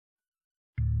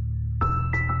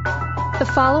The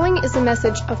following is a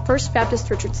message of First Baptist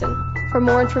Richardson. For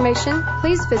more information,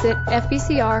 please visit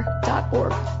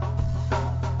fbcr.org.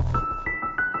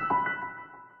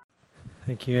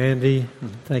 Thank you, Andy.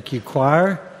 Thank you,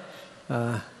 choir.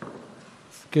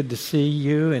 It's good to see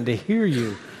you and to hear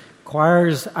you.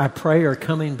 Choirs, I pray, are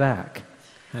coming back.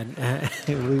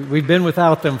 We've been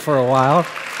without them for a while,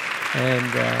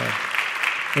 and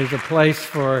there's a place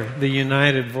for the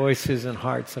united voices and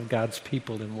hearts of God's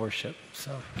people in worship.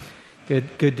 So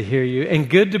good to hear you, and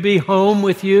good to be home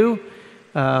with you.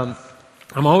 I'm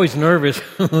always nervous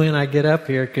when I get up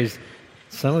here because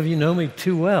some of you know me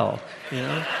too well, you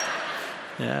know.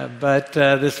 But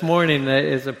this morning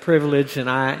is a privilege, and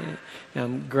I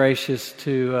am gracious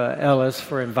to Ellis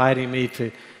for inviting me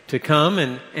to come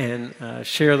and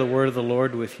share the word of the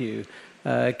Lord with you.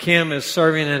 Kim is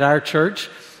serving at our church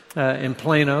in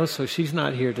Plano, so she's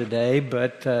not here today,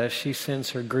 but she sends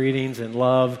her greetings and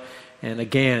love, and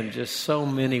again, just so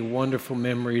many wonderful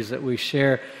memories that we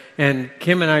share. And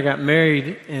Kim and I got married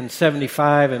in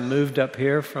 1975 and moved up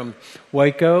here from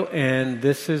Waco, and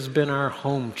this has been our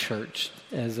home church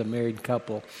as a married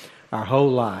couple our whole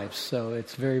lives. So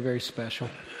it's very, very special.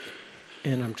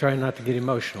 And I'm trying not to get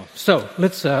emotional. So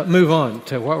let's move on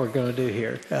to what we're going to do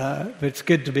here. It's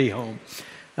good to be home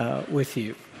with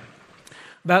you.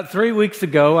 About 3 weeks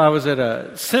ago, I was at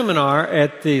a seminar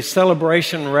at the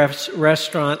Celebration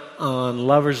Restaurant on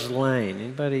Lover's Lane.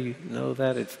 Anybody know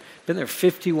that? It's been there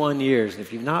 51 years.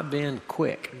 If you've not been,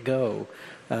 quick, go.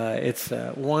 It's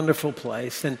a wonderful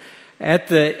place. And at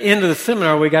the end of the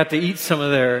seminar, we got to eat some of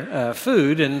their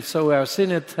food, and so I was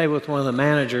sitting at the table with one of the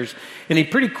managers, and he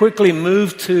pretty quickly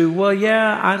moved to, well,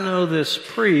 yeah, I know this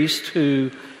priest who,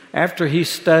 after he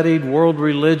studied world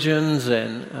religions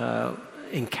and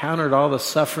encountered all the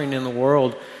suffering in the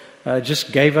world,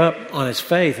 just gave up on his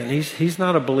faith, and he's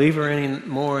not a believer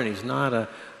anymore, and he's not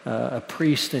a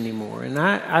priest anymore. And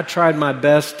I tried my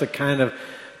best to kind of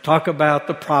talk about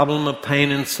the problem of pain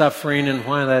and suffering and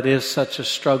why that is such a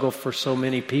struggle for so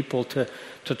many people to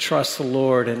trust the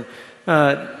Lord. And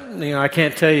I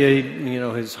can't tell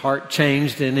you, his heart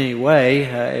changed in any way.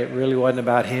 It really wasn't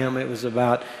about him. It was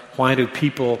about why do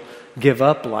people give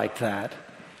up like that.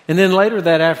 And then later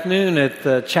that afternoon at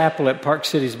the chapel at Park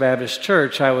Cities Baptist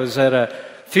Church, I was at a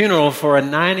funeral for a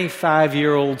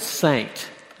 95-year-old saint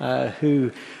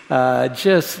who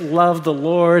just loved the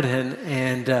Lord, and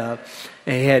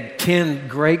he had 10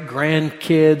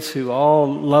 great-grandkids who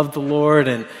all loved the Lord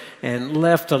and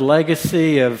left a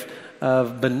legacy of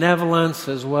benevolence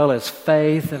as well as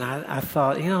faith. And I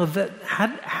thought,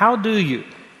 how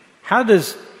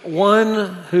does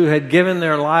one who had given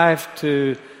their life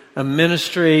to a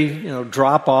ministry,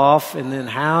 drop off, and then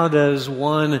how does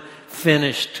one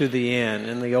finish to the end?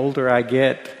 And the older I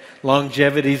get,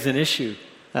 longevity is an issue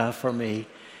for me.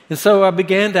 And so I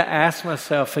began to ask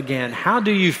myself again, how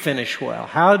do you finish well?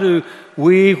 How do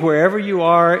we, wherever you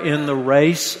are in the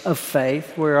race of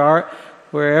faith,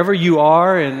 wherever you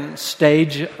are in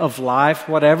stage of life,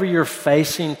 whatever you're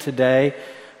facing today,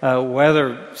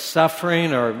 whether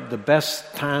suffering or the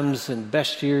best times and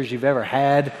best years you've ever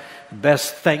had,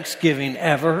 best Thanksgiving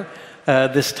ever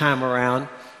this time around,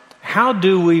 how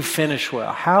do we finish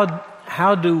well?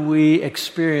 How do we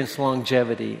experience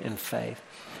longevity in faith?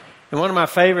 And one of my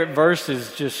favorite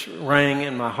verses just rang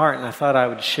in my heart, and I thought I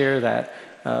would share that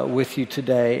with you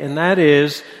today. And that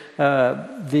is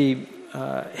the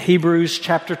Hebrews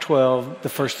chapter 12, the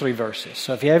first 3 verses.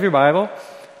 So if you have your Bible,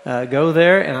 go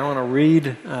there, and I want to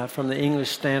read from the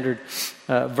English Standard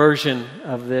Version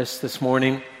of this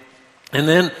morning. And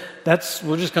then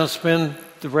we're just going to spend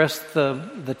the rest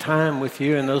of the time with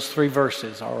you in those 3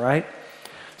 verses, all right?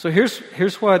 So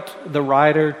here's what the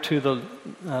writer to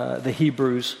the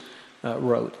Hebrews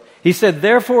wrote. He said,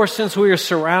 "Therefore, since we are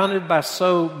surrounded by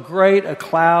so great a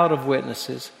cloud of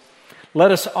witnesses,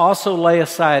 let us also lay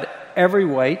aside every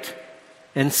weight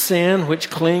and sin which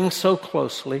clings so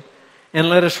closely, and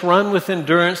let us run with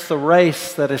endurance the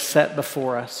race that is set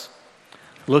before us,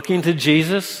 looking to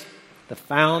Jesus, the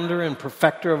founder and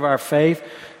perfecter of our faith,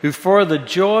 who for the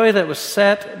joy that was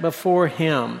set before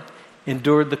him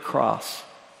endured the cross,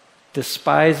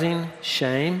 despising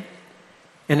shame,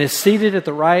 and is seated at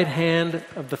the right hand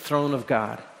of the throne of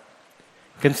God.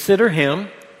 Consider him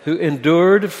who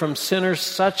endured from sinners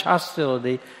such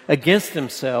hostility against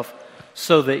himself,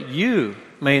 so that you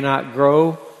may not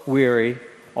grow weary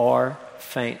or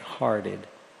faint-hearted,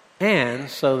 and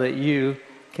so that you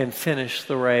can finish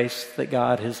the race that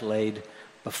God has laid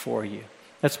before you."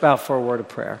 Let's bow for a word of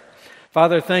prayer.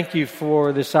 Father, thank you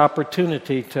for this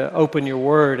opportunity to open your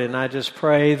word, and I just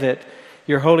pray that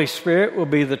your Holy Spirit will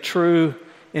be the true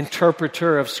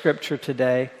interpreter of Scripture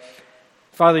today.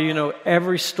 Father, you know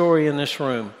every story in this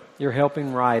room. You're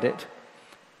helping write it.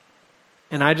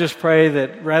 And I just pray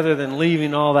that rather than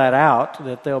leaving all that out,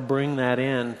 that they'll bring that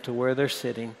in to where they're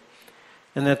sitting,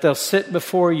 and that they'll sit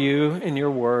before you in your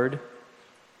word,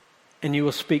 and you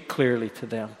will speak clearly to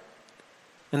them,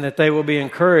 and that they will be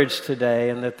encouraged today,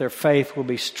 and that their faith will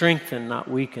be strengthened, not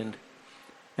weakened,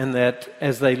 and that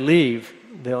as they leave,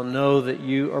 they'll know that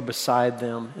you are beside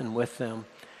them and with them,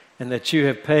 and that you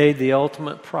have paid the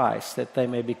ultimate price that they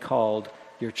may be called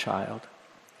your child.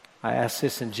 I ask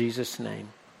this in Jesus' name.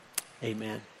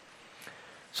 Amen.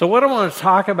 So what I want to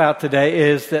talk about today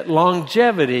is that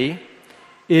longevity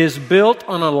is built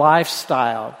on a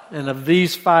lifestyle, and of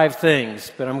these 5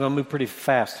 things, but I'm going to move pretty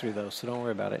fast through those, so don't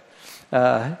worry about it.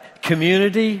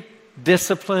 Community,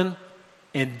 discipline,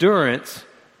 endurance,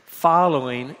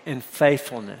 following, and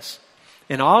faithfulness.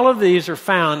 And all of these are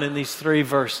found in these 3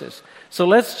 verses. So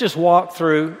let's just walk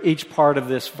through each part of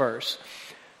this verse.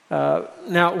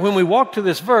 Now, when we walk to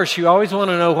this verse, you always want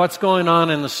to know what's going on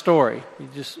in the story.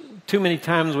 Too many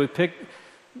times we pick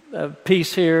a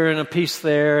piece here and a piece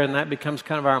there, and that becomes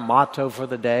kind of our motto for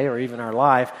the day or even our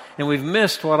life, and we've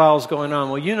missed what all's going on.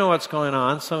 Well, you know what's going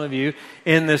on, some of you,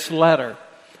 in this letter.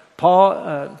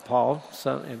 That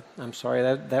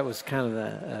was kind of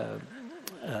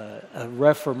a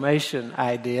Reformation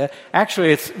idea.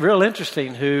 Actually, it's real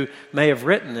interesting who may have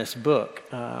written this book.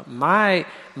 My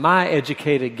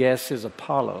educated guess is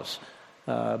Apollos,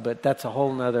 but that's a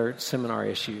whole other seminar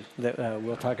issue that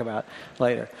we'll talk about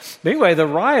later. But anyway, the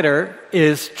writer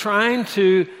is trying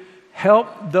to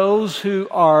help those who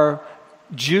are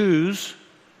Jews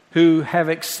who have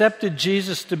accepted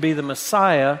Jesus to be the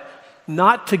Messiah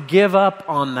not to give up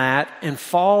on that and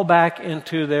fall back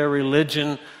into their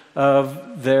religion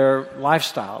of their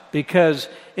lifestyle. Because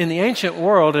in the ancient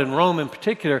world, in Rome in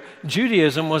particular,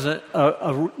 Judaism was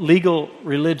a legal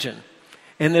religion.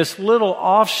 And this little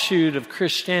offshoot of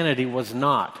Christianity was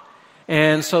not.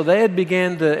 And so they had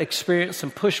began to experience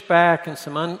some pushback and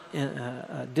some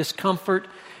discomfort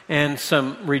and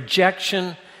some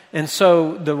rejection. And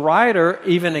so the writer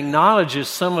even acknowledges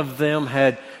some of them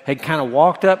had kind of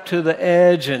walked up to the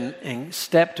edge and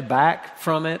stepped back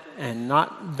from it and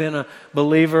not been a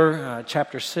believer,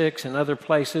 chapter 6 and other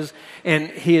places. And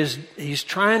he's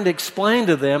trying to explain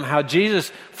to them how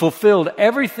Jesus fulfilled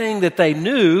everything that they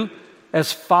knew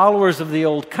as followers of the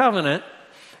Old Covenant,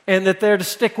 and that they're to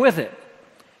stick with it.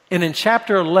 And in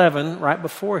chapter 11, right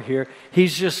before here,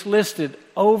 he's just listed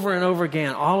over and over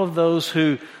again all of those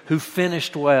who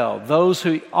finished well. Those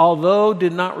who, although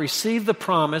did not receive the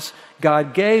promise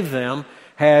God gave them,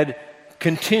 had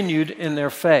continued in their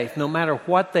faith, no matter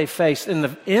what they faced. And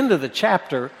the end of the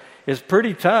chapter is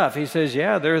pretty tough. He says,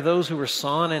 yeah, there are those who were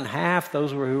sawn in half,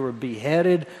 those who were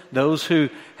beheaded, those who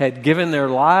had given their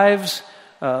lives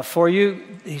for you.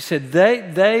 He said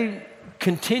they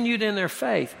continued in their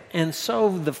faith. And so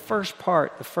the first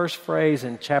part, the first phrase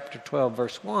in chapter 12,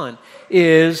 verse 1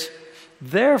 is,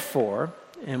 therefore,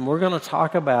 and we're going to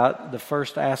talk about the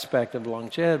first aspect of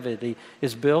longevity,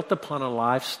 is built upon a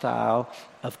lifestyle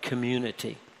of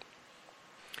community.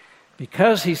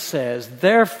 Because he says,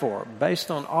 therefore,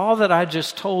 based on all that I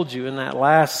just told you in that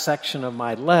last section of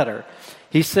my letter,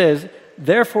 he says,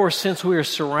 therefore, since we are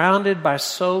surrounded by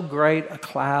so great a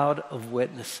cloud of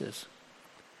witnesses.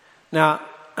 Now,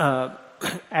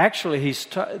 actually,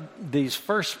 these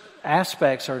first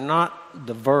aspects are not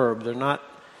the verb. They're not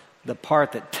the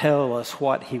part that tell us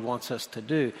what he wants us to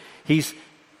do. He's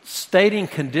stating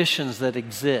conditions that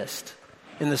exist.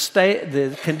 And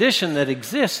the condition that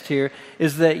exists here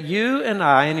is that you and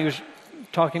I, and he was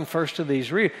talking first to these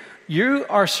readers, you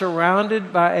are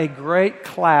surrounded by a great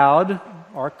cloud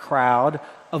or crowd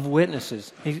of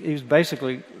witnesses. He was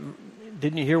basically,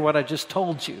 didn't you hear what I just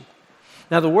told you?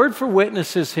 Now, the word for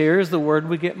witnesses here is the word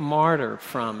we get martyr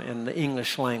from in the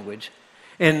English language.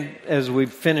 And as we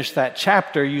finished that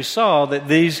chapter, you saw that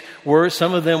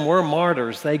some of them were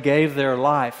martyrs. They gave their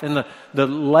life. And the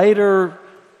later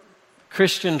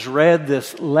Christians read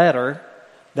this letter,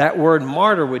 that word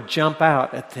martyr would jump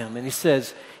out at them. And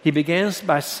he begins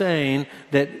by saying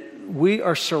that we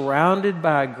are surrounded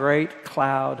by a great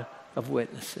cloud of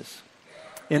witnesses.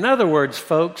 In other words,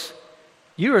 folks,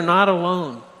 you are not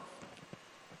alone.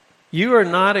 You are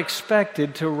not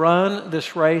expected to run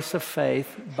this race of faith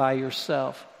by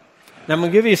yourself. Now, I'm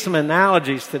going to give you some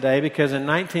analogies today because in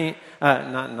not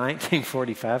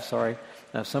 1945, sorry.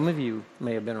 Some of you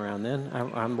may have been around then.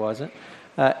 I wasn't.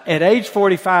 At age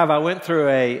 45, I went through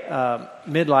a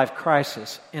midlife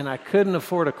crisis, and I couldn't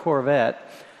afford a Corvette.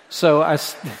 So I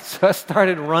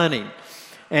started running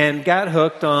and got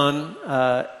hooked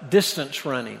on distance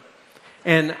running.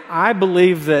 And I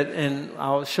believe that, and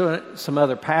I'll show some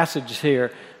other passages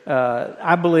here,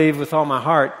 I believe with all my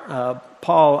heart,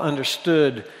 Paul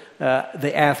understood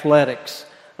the athletics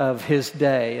of his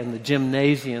day and the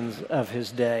gymnasiums of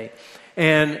his day.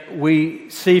 And we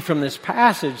see from this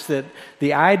passage that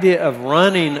the idea of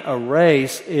running a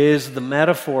race is the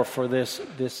metaphor for this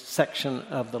section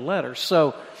of the letter.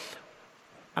 So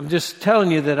I'm just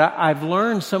telling you that I've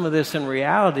learned some of this in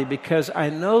reality because I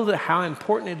know that how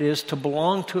important it is to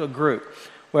belong to a group,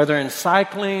 whether in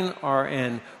cycling or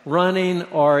in running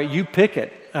or you pick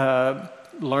it,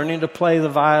 learning to play the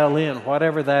violin,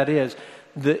 whatever that is.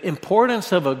 The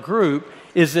importance of a group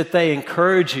is that they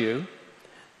encourage you,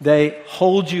 they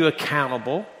hold you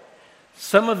accountable.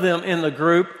 Some of them in the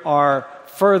group are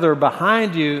further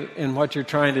behind you in what you're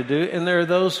trying to do, and there are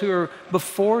those who are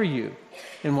before you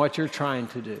in what you're trying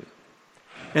to do.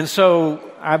 And so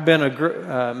I've been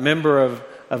a member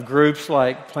of groups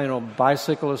like Plano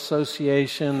Bicycle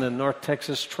Association, the North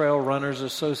Texas Trail Runners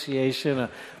Association,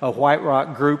 a White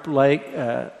Rock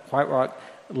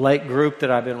Lake group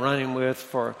that I've been running with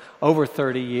for over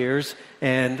 30 years,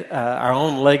 and our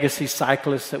own legacy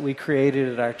cyclists that we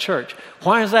created at our church.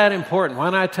 Why is that important? Why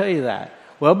don't I tell you that?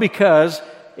 Well, because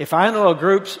if I know a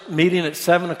group's meeting at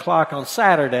 7 o'clock on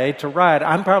Saturday to ride,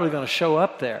 I'm probably going to show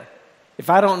up there. If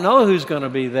I don't know who's going to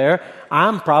be there,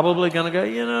 I'm probably going to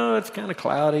go, it's kind of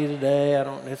cloudy today.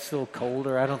 It's a little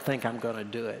colder. I don't think I'm going to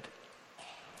do it.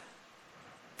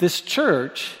 This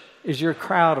church is your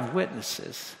crowd of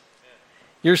witnesses.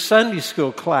 Your Sunday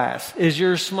school class is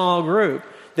your small group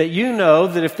that you know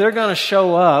that if they're going to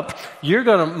show up, you're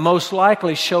going to most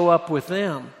likely show up with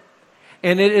them.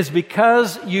 And it is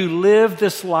because you live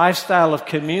this lifestyle of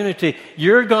community,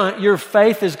 your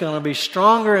faith is going to be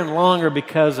stronger and longer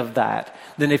because of that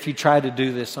than if you try to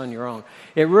do this on your own.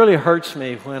 It really hurts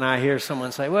me when I hear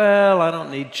someone say, well, I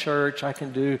don't need church. I'm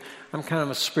kind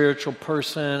of a spiritual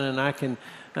person and I can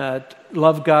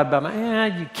love God by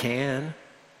you can.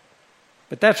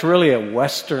 But that's really a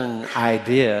Western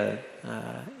idea.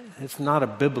 It's not a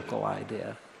biblical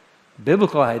idea.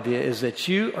 Biblical idea is that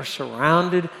you are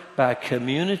surrounded by a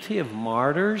community of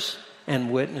martyrs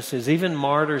and witnesses, even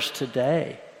martyrs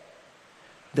today.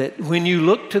 That when you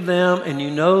look to them and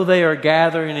you know they are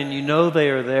gathering and you know they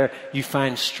are there, you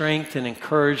find strength and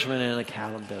encouragement and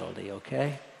accountability,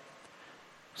 okay?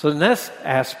 So the next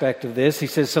aspect of this, he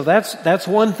says, so that's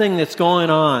one thing that's going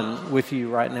on with you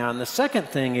right now. And the second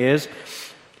thing is,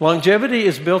 longevity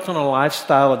is built on a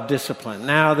lifestyle of discipline.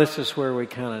 Now, this is where we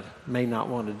kind of may not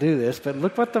want to do this, but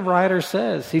look what the writer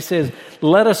says. He says,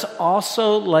 let us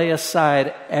also lay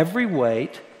aside every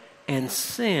weight and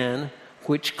sin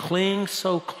which clings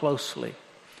so closely.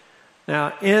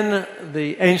 Now, in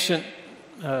the ancient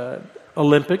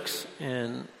Olympics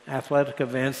and athletic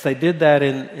events, they did that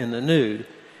in the nude.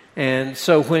 And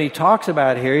so when he talks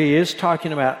about here, he is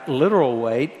talking about literal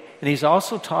weight. And he's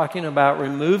also talking about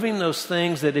removing those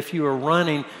things that if you were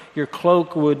running, your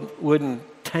cloak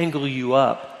wouldn't tangle you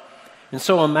up. And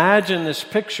so imagine this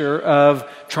picture of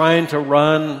trying to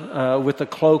run with a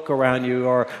cloak around you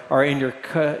or in your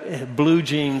blue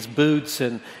jeans, boots,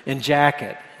 and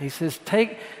jacket. He says,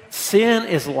 sin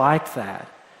is like that.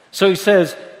 So he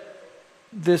says,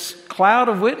 this cloud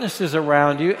of witnesses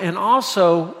around you, and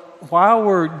also while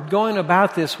we're going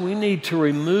about this, we need to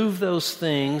remove those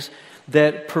things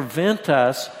that prevent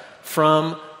us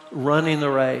from running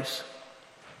the race.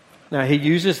 Now, he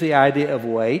uses the idea of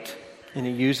weight, and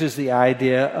he uses the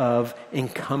idea of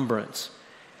encumbrance.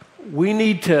 We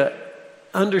need to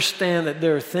understand that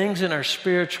there are things in our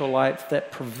spiritual life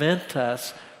that prevent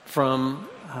us from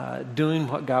doing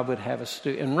what God would have us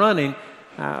do. In running,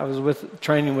 I was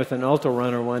training with an ultra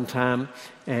runner one time,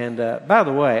 and by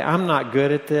the way, I'm not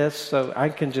good at this, so I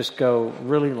can just go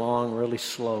really long, really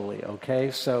slowly,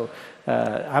 okay? So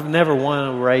I've never won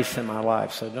a race in my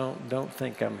life, so don't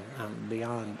think I'm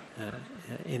beyond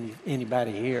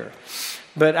anybody here.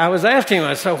 But I was asking him,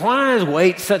 I said, why is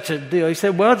weight such a deal? He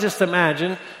said, well, just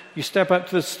imagine you step up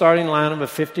to the starting line of a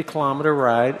 50-kilometer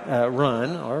ride.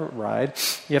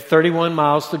 You have 31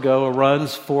 miles to go. A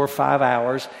run's 4 or 5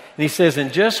 hours. And he says,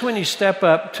 and just when you step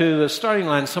up to the starting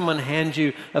line, someone hands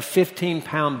you a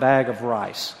 15-pound bag of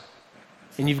rice.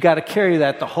 And you've got to carry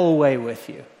that the whole way with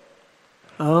you.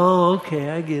 Oh, okay,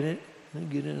 I get it. I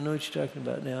know what you're talking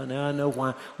about now. Now I know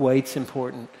why weight's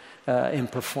important in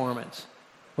performance.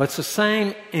 Well, it's the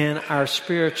same in our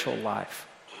spiritual life.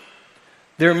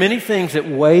 There are many things that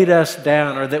weight us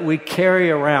down or that we carry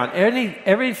around.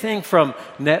 Everything from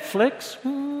Netflix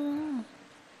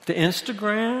to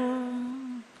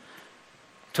Instagram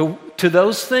to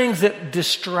those things that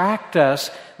distract us,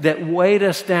 that weight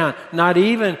us down. Not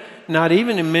even not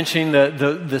even in mentioning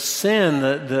the sin,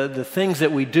 the things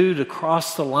that we do to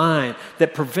cross the line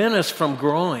that prevent us from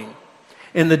growing.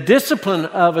 And the discipline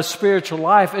of a spiritual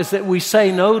life is that we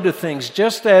say no to things.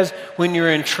 Just as when you're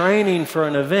in training for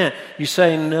an event, you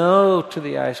say no to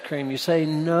the ice cream, you say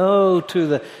no to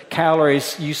the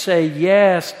calories, you say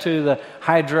yes to the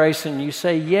hydration, you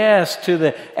say yes to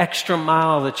the extra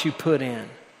mile that you put in.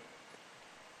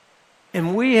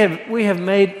 And we have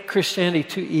made Christianity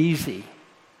too easy.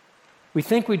 We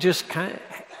think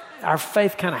our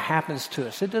faith kind of happens to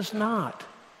us. It does not.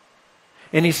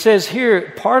 And he says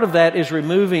here, part of that is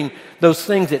removing those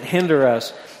things that hinder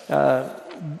us.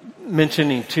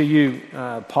 Mentioning to you,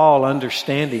 Paul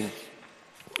understanding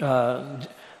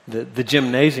the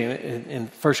gymnasium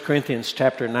in 1 Corinthians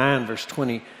chapter 9, verse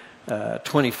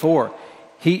 24.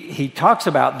 He talks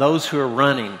about those who are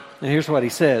running. And here's what he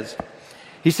says.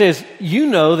 He says, you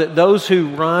know that those who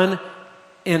run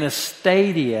in a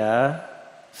stadia,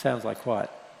 sounds like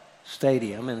what?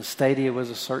 Stadium, and stadia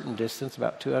was a certain distance,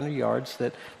 about 200 yards,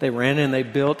 that they ran, and they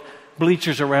built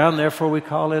bleachers around, therefore we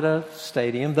call it a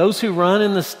stadium. Those who run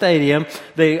in the stadium,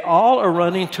 they all are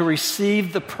running to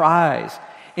receive the prize.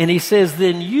 And he says,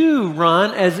 then you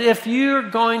run as if you're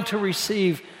going to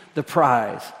receive the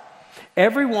prize.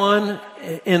 Everyone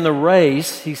in the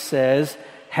race, he says,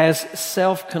 has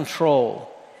self-control.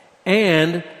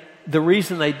 And the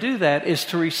reason they do that is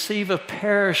to receive a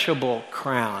perishable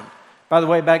crown. By the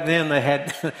way, back then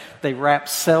they wrapped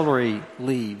celery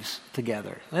leaves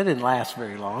together. That didn't last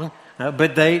very long,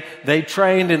 but they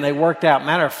trained and they worked out.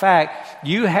 Matter of fact,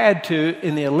 you had to,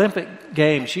 in the Olympic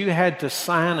Games, you had to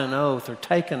sign an oath or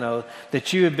take an oath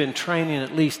that you had been training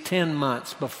at least 10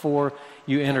 months before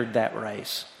you entered that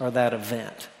race or that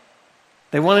event.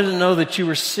 They wanted to know that you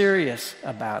were serious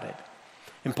about it.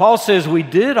 And Paul says we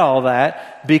did all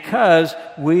that because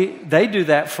they do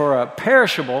that for a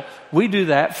perishable. We do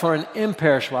that for an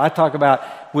imperishable. I talk about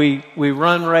we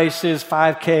run races,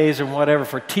 5Ks and whatever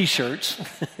for T-shirts.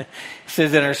 He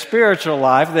says in our spiritual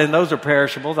life, then those are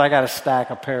perishables. I got a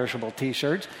stack of perishable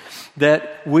T-shirts.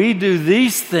 That we do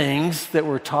these things that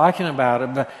we're talking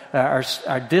about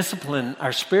our discipline,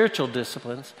 our spiritual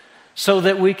disciplines, so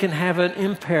that we can have an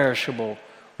imperishable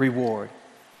reward.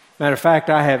 Matter of fact,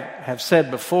 I have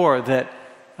said before that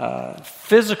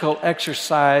physical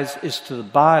exercise is to the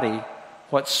body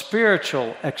what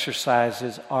spiritual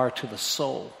exercises are to the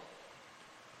soul.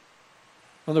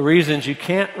 One of the reasons you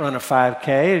can't run a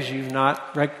 5K is you've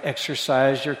not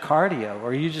exercised your cardio,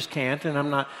 or you just can't, and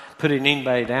I'm not putting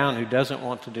anybody down who doesn't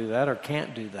want to do that or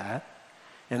can't do that,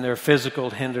 and there are physical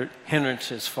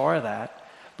hindrances for that.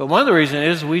 But one of the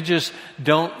reasons is we just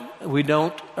don't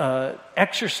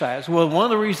exercise. Well, one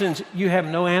of the reasons you have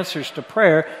no answers to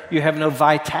prayer, you have no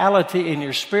vitality in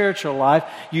your spiritual life,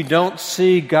 you don't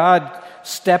see God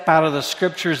step out of the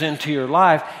scriptures into your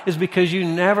life, is because you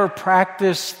never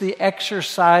practice the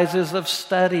exercises of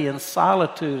study and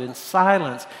solitude and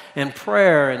silence and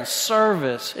prayer and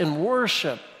service and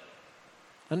worship.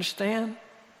 Understand?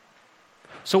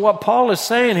 So what Paul is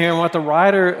saying here, and what the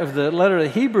writer of the letter to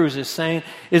Hebrews is saying,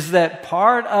 is that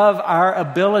part of our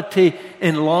ability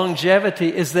in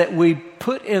longevity is that we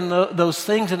put in those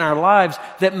things in our lives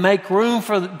that make room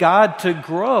for God to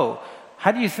grow.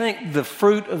 How do you think the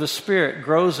fruit of the Spirit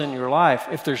grows in your life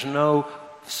if there's no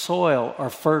soil or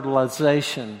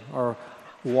fertilization or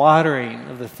watering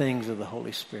of the things of the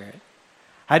Holy Spirit?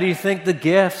 How do you think the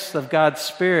gifts of God's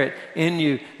Spirit in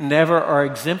you never are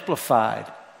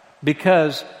exemplified?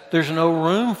 Because there's no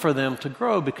room for them to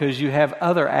grow, because you have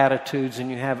other attitudes and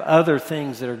you have other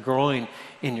things that are growing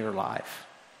in your life.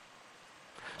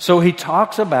 So he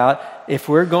talks about if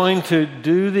we're going to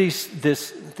do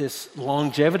this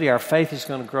longevity, our faith is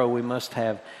going to grow, we must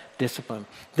have discipline.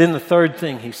 Then the third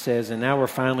thing he says, and now we're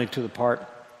finally to the part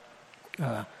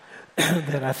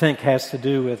that I think has to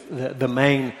do with the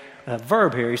main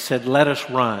verb here. He said, let us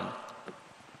run.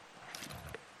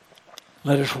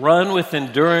 Let us run with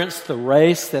endurance the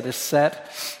race that is set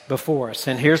before us.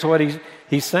 And here's what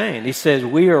he's saying. He says,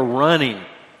 we are running.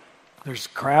 There's a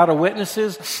crowd of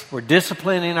witnesses. We're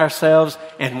disciplining ourselves,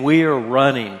 and we are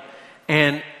running.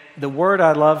 And the word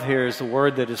I love here is the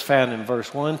word that is found in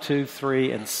verse 1, 2,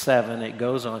 3, and 7. It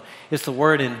goes on. It's the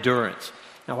word endurance.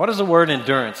 Now, what is the word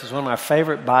endurance? It's one of my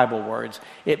favorite Bible words.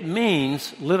 It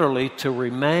means, literally, to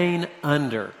remain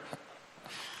under,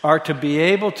 or to be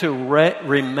able to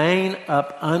remain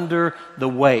up under the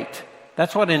weight.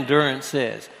 That's what endurance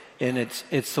is. And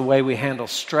it's the way we handle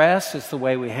stress. It's the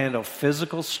way we handle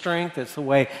physical strength. It's the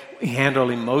way we handle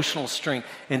emotional strength.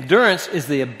 Endurance is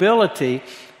the ability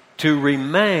to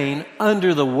remain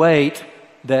under the weight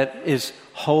that is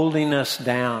holding us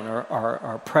down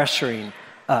or pressuring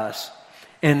us.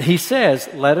 And he says,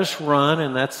 let us run,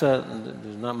 and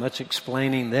there's not much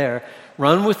explaining there.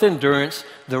 Run with endurance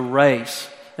the race.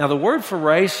 Now, the word for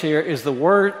race here is the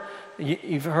word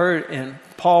you've heard in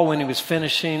Paul when he was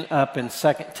finishing up in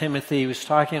 2 Timothy. He was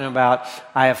talking about,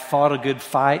 I have fought a good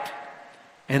fight.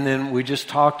 And then we just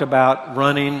talked about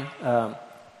running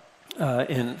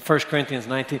in 1 Corinthians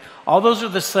 19. All those are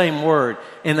the same word,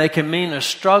 and they can mean a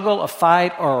struggle, a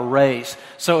fight, or a race.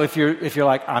 So if you're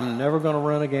like, I'm never going to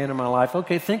run again in my life,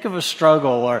 okay, think of a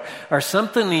struggle or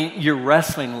something you're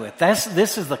wrestling with.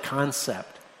 This is the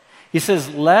concept. He says,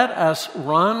 let us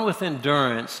run with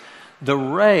endurance the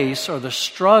race or the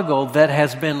struggle that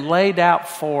has been laid out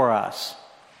for us.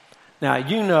 Now,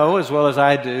 you know as well as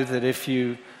I do that if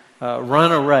you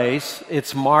run a race,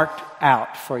 it's marked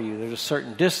out for you. There's a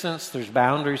certain distance, there's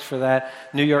boundaries for that.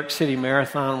 New York City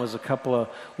Marathon was a couple of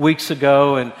weeks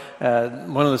ago, and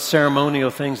one of the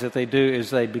ceremonial things that they do is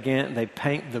they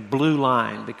paint the blue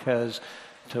line, because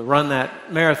to run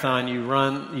that marathon,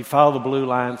 you follow the blue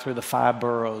line through the 5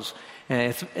 boroughs,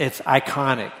 and it's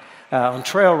iconic. On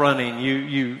trail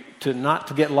running, not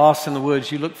to get lost in the woods,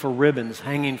 you look for ribbons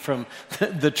hanging from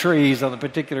the trees on the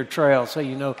particular trail, so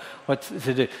you know what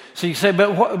to do. So you say, but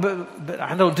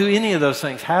I don't do any of those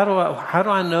things. How do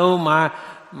I know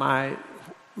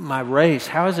my race?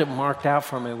 How is it marked out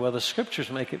for me? Well, the scriptures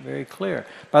make it very clear.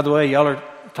 By the way, y'all are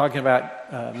talking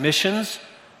about missions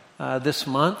this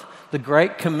month. The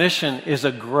Great Commission is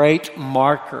a great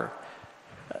marker.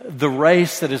 The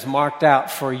race that is marked out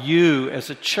for you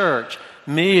as a church,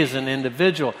 me as an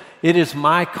individual. It is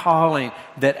my calling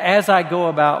that as I go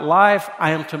about life,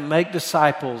 I am to make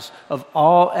disciples of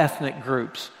all ethnic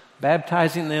groups,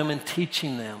 baptizing them and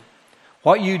teaching them.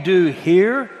 What you do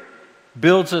here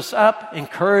builds us up,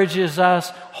 encourages us,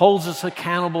 holds us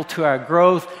accountable to our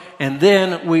growth, and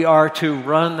then we are to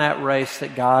run that race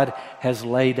that God has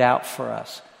laid out for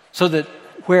us. So that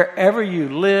wherever you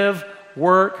live,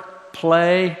 work,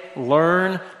 play,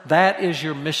 learn, that is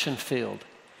your mission field.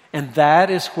 And that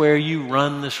is where you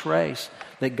run this race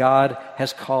that God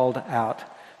has called out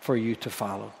for you to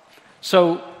follow.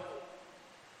 So,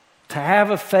 to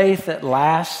have a faith that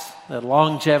lasts, that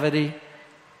longevity,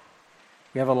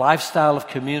 we have a lifestyle of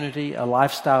community, a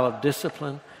lifestyle of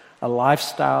discipline, a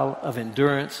lifestyle of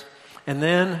endurance, and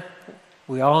then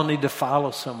we all need to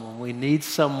follow someone. We need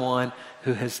someone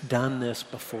who has done this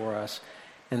before us.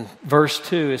 And verse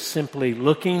 2 is simply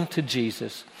looking to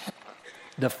Jesus,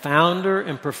 the founder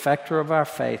and perfecter of our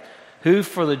faith, who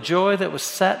for the joy that was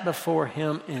set before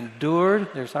him endured,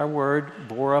 there's our word,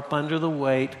 bore up under the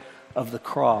weight of the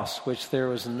cross, which there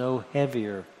was no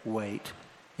heavier weight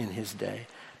in his day.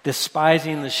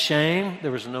 Despising the shame,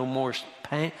 there was no more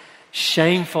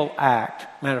shameful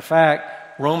act. Matter of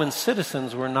fact, Roman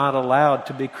citizens were not allowed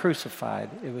to be crucified.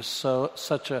 It was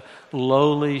such a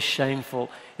lowly,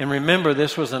 shameful. And remember,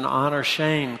 this was an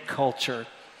honor-shame culture.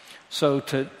 So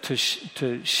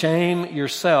to shame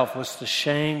yourself was to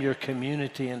shame your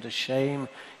community and to shame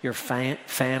your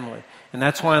family. And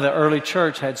that's why the early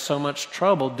church had so much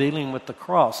trouble dealing with the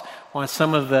cross. Why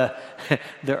some of the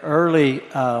early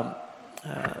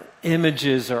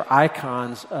images or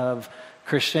icons of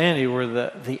Christianity were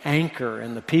the anchor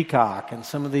and the peacock and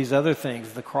some of these other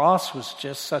things. The cross was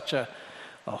just such a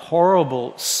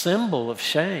horrible symbol of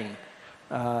shame.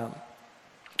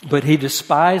 But he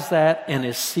despised that and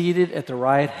is seated at the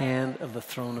right hand of the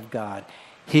throne of God.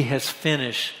 He has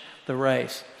finished the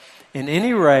race. In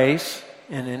any race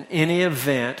and in any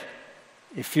event,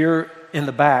 if you're in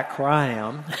the back where I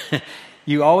am,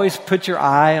 you always put your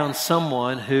eye on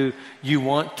someone who you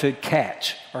want to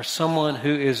catch, or someone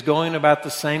who is going about the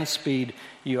same speed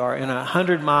you are. In a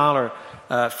 100-mile or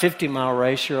 50-mile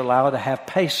race, you're allowed to have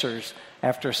pacers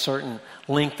after a certain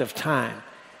length of time.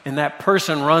 And that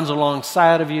person runs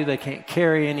alongside of you. They can't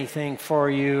carry anything for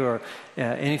you or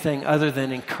anything other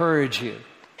than encourage you.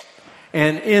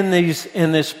 And in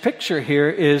this picture here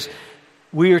is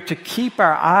we are to keep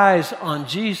our eyes on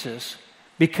Jesus,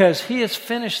 because he has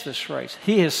finished this race.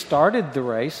 He has started the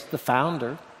race, the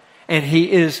founder, and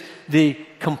he is the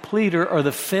completer or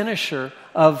the finisher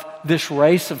of this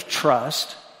race of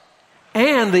trust.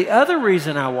 And the other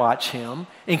reason I watch him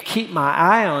and keep my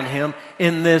eye on him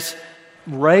in this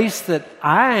race that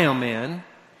I am in,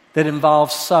 that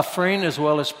involves suffering as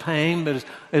well as pain, but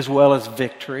as well as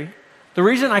victory. The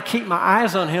reason I keep my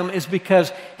eyes on him is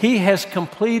because he has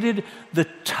completed the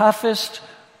toughest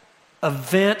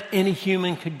event any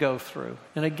human could go through.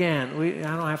 And again,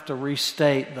 I don't have to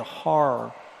restate the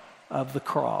horror of the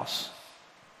cross.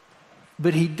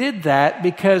 But he did that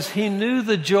because he knew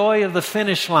the joy of the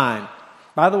finish line.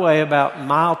 By the way, about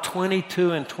mile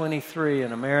 22 and 23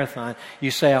 in a marathon,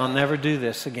 you say, I'll never do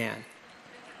this again.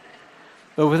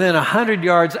 But within 100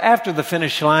 yards after the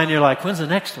finish line, you're like, when's the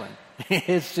next one?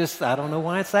 It's just, I don't know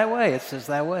why it's that way. It's just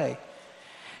that way.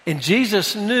 And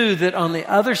Jesus knew that on the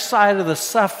other side of the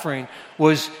suffering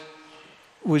was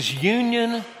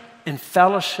union and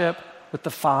fellowship with the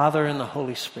Father and the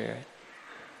Holy Spirit.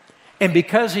 And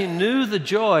because he knew the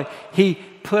joy, he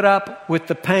put up with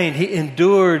the pain. He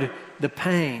endured the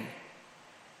pain.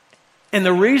 And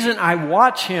the reason I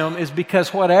watch him is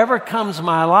because whatever comes in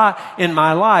my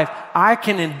life, I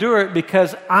can endure it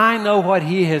because I know what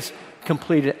he has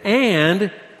completed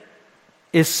and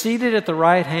is seated at the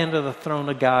right hand of the throne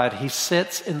of God. He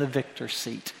sits in the victor's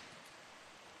seat.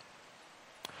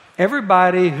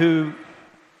 Everybody who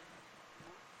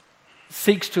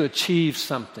seeks to achieve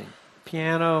something,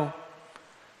 piano,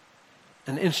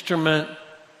 an instrument,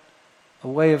 a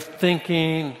way of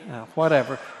thinking,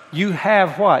 whatever, you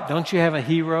have what? Don't you have a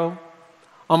hero?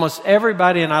 Almost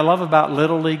everybody, and I love about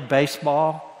Little League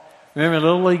Baseball. Remember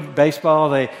Little League Baseball,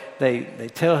 they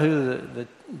tell who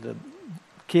the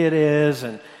kid is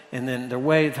and then their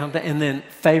way, and then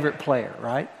favorite player,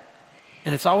 right?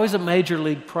 And it's always a major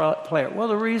league player. Well,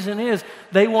 the reason is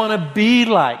they want to be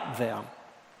like them.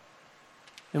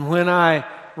 And when I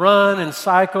run and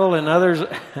cycle and others,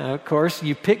 of course,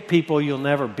 you pick people you'll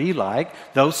never be like,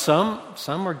 though some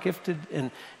are gifted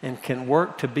and can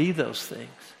work to be those things.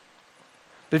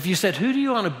 But if you said, who do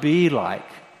you want to be like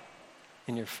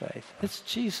in your faith? It's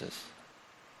Jesus.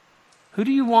 Who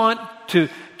do you want to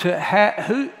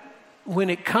have, when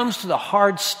it comes to the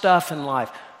hard stuff in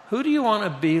life, who do you want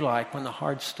to be like when the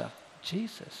hard stuff?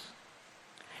 Jesus.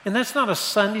 And that's not a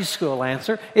Sunday school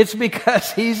answer. It's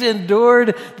because he's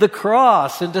endured the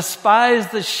cross and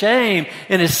despised the shame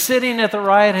and is sitting at the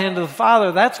right hand of the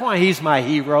Father. That's why he's my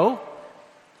hero.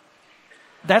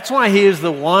 That's why he is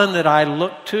the one that I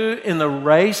look to in the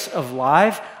race of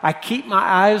life. I keep my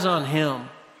eyes on him.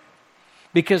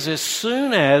 Because as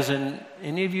soon as, and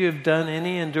any of you have done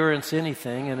any endurance,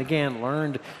 anything, and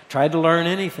again, tried to learn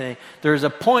anything, there's a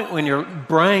point when your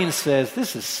brain says,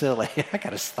 this is silly, I got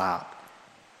to stop.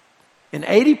 And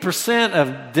 80%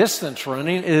 of distance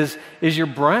running is your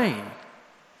brain.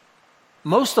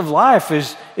 Most of life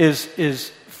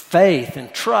is faith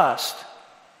and trust.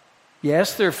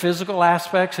 Yes, there are physical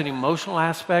aspects and emotional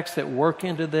aspects that work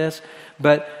into this,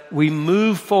 but we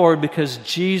move forward because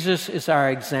Jesus is our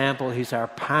example. He's our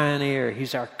pioneer.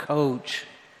 He's our coach.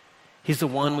 He's the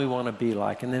one we want to be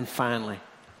like. And then finally,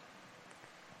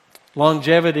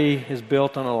 longevity is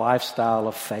built on a lifestyle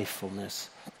of faithfulness.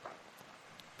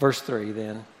 Verse 3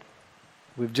 then.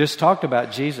 We've just talked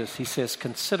about Jesus. He says,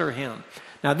 consider him.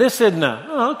 Now this isn't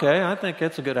I think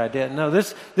that's a good idea. No,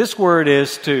 this word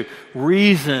is to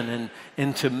reason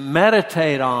and to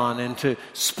meditate on and to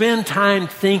spend time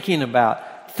thinking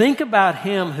about. Think about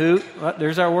him who,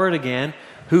 there's our word again,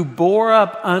 who bore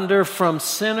up under from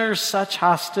sinners such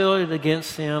hostility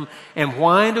against him. And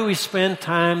why do we spend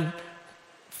time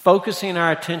focusing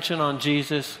our attention on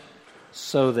Jesus?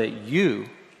 So that you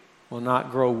will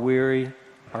not grow weary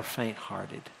or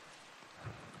faint-hearted.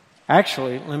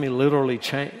 Actually, let me literally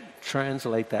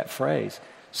translate that phrase.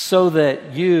 So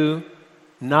that you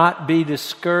not be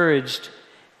discouraged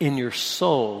in your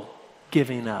soul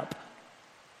giving up.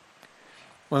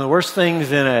 One of the worst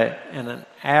things in an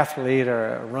athlete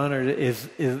or a runner is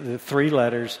the three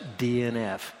letters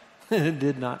DNF.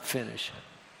 Did not finish.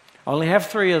 I only have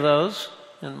 3 of those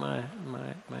in my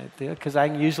deal because I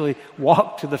can usually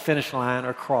walk to the finish line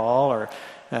or crawl or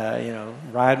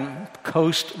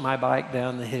coast my bike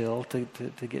down the hill to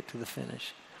get to the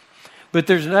finish. But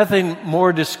there's nothing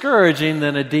more discouraging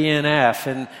than a DNF.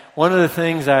 And one of the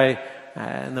things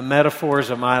in the metaphors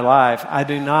of my life, I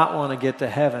do not want to get to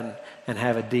heaven and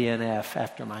have a DNF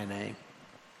after my name.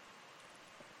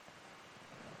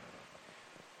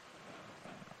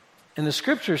 And the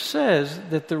scripture says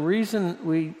that the reason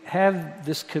we have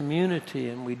this community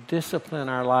and we discipline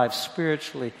our lives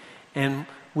spiritually and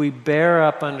we bear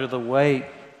up under the weight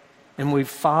and we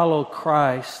follow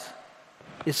Christ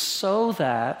is so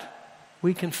that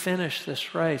we can finish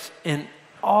this race. And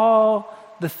all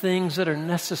the things that are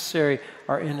necessary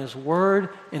are in his word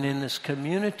and in this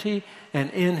community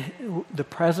and in the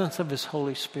presence of his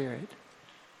Holy Spirit.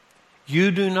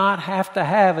 You do not have to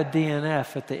have a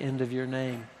DNF at the end of your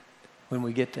name when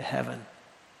we get to heaven.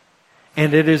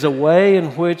 And it is a way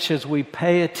in which, as we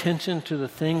pay attention to the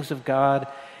things of God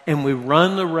and we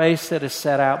run the race that is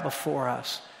set out before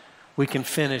us, we can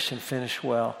finish and finish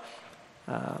well.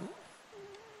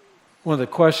 One of the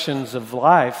questions of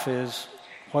life is,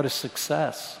 what is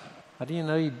success? How do you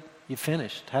know you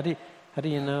finished? How do How do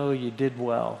you know you did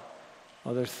well?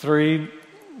 Well, there's 3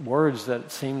 words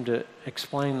that seem to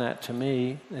explain that to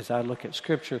me as I look at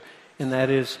Scripture, and that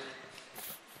is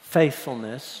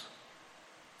faithfulness.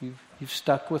 You've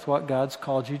stuck with what God's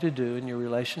called you to do in your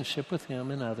relationship with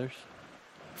Him and others.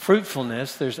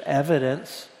 Fruitfulness, there's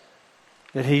evidence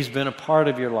that He's been a part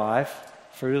of your life,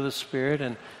 fruit of the Spirit,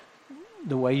 and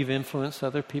the way you've influenced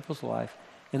other people's life.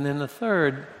 And then the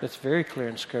third, that's very clear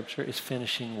in Scripture, is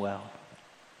finishing well.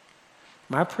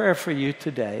 My prayer for you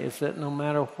today is that no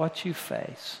matter what you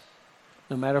face,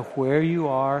 no matter where you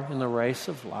are in the race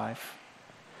of life,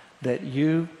 that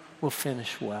you will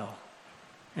finish well.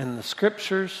 And the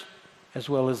Scriptures, as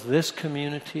well as this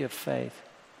community of faith,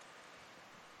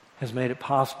 has made it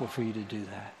possible for you to do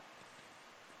that.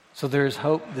 So there is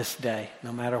hope this day,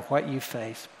 no matter what you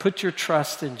face. Put your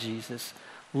trust in Jesus.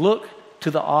 Look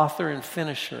to the author and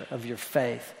finisher of your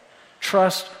faith.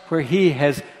 Trust where He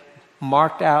has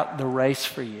marked out the race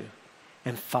for you,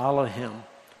 and follow Him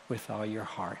with all your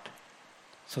heart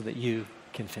so that you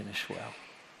can finish well.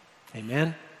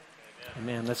 Amen?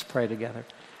 Amen. Let's pray together.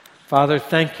 Father,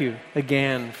 thank you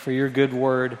again for your good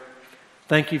word.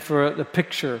 Thank you for the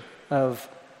picture of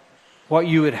what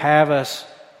you would have us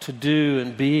to do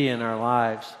and be in our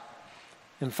lives.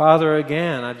 And Father,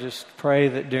 again, I just pray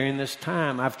that during this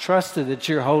time, I've trusted that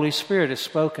your Holy Spirit has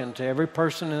spoken to every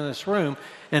person in this room,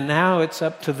 and now it's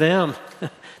up to them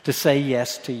to say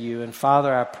yes to you. And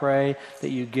Father, I pray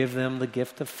that you give them the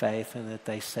gift of faith and that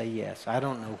they say yes. I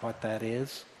don't know what that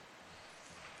is,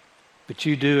 but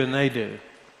you do and they do.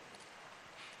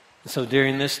 And so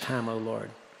during this time, oh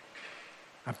Lord,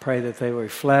 I pray that they will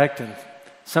reflect, and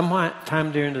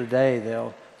sometime during the day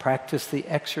they'll practice the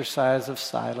exercise of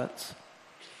silence.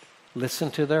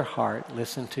 Listen to their heart,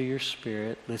 listen to your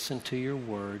Spirit, listen to your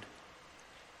word,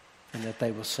 and that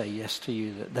they will say yes to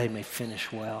you, that they may finish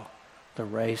well the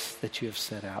race that you have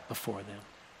set out before them.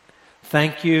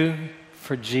 Thank you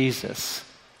for Jesus,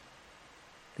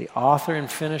 the author and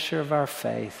finisher of our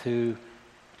faith, who,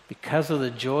 because of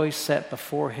the joy set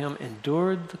before him,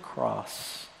 endured the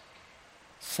cross,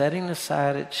 setting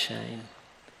aside its shame,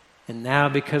 and now,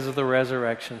 because of the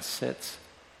resurrection, sits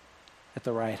at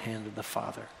the right hand of the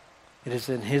Father. It is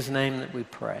in His name that we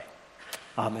pray.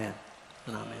 Amen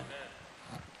and amen.